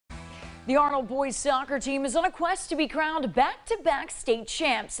The Arnold boys soccer team is on a quest to be crowned back-to-back state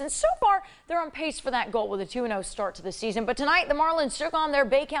champs, and so far they're on pace for that goal with a 2-0 start to the season. But tonight the Marlins took on their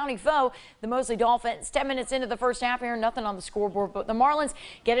Bay County foe, the Mosley Dolphins. 10 minutes into the first half here, nothing on the scoreboard, but the Marlins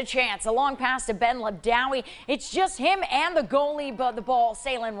get a chance. A long pass to Ben Ladawi. It's just him and the goalie, but the ball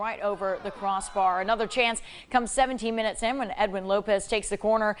sailing right over the crossbar. Another chance comes 17 minutes in when Edwin Lopez takes the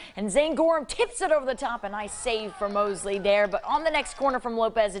corner and Zane Gorham tips it over the top. A nice save for Mosley there, but on the next corner from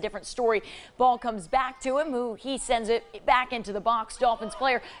Lopez, a different story. Ball comes back to him, he sends it back into the box. Dolphins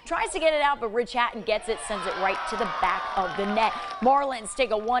player tries to get it out, but Rich Hatton gets it, sends it right to the back of the net. Marlins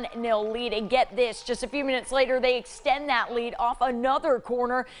take a 1-0 lead, and get this, just a few minutes later, they extend that lead off another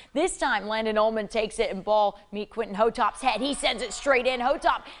corner. This time, Landon Ullman takes it and ball meet Quentin Hotop's head. He sends it straight in.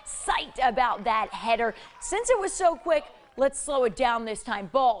 Hotop psyched about that header. Since it was so quick, let's slow it down this time.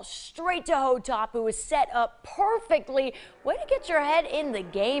 Ball straight to Hotop, who was set up perfectly. Way to get your head in the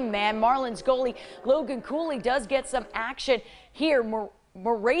game, man. Marlins goalie Logan Cooley does get some action here.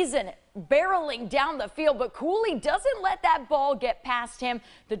 Morazen barreling down the field, but Cooley doesn't let that ball get past him.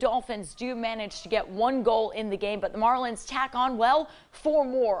 The Dolphins do manage to get one goal in the game, but the Marlins tack on, well, 4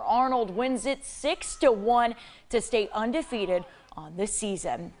 more. Arnold wins it 6-1 to stay undefeated on the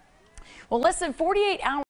season. Well, less than 48 hours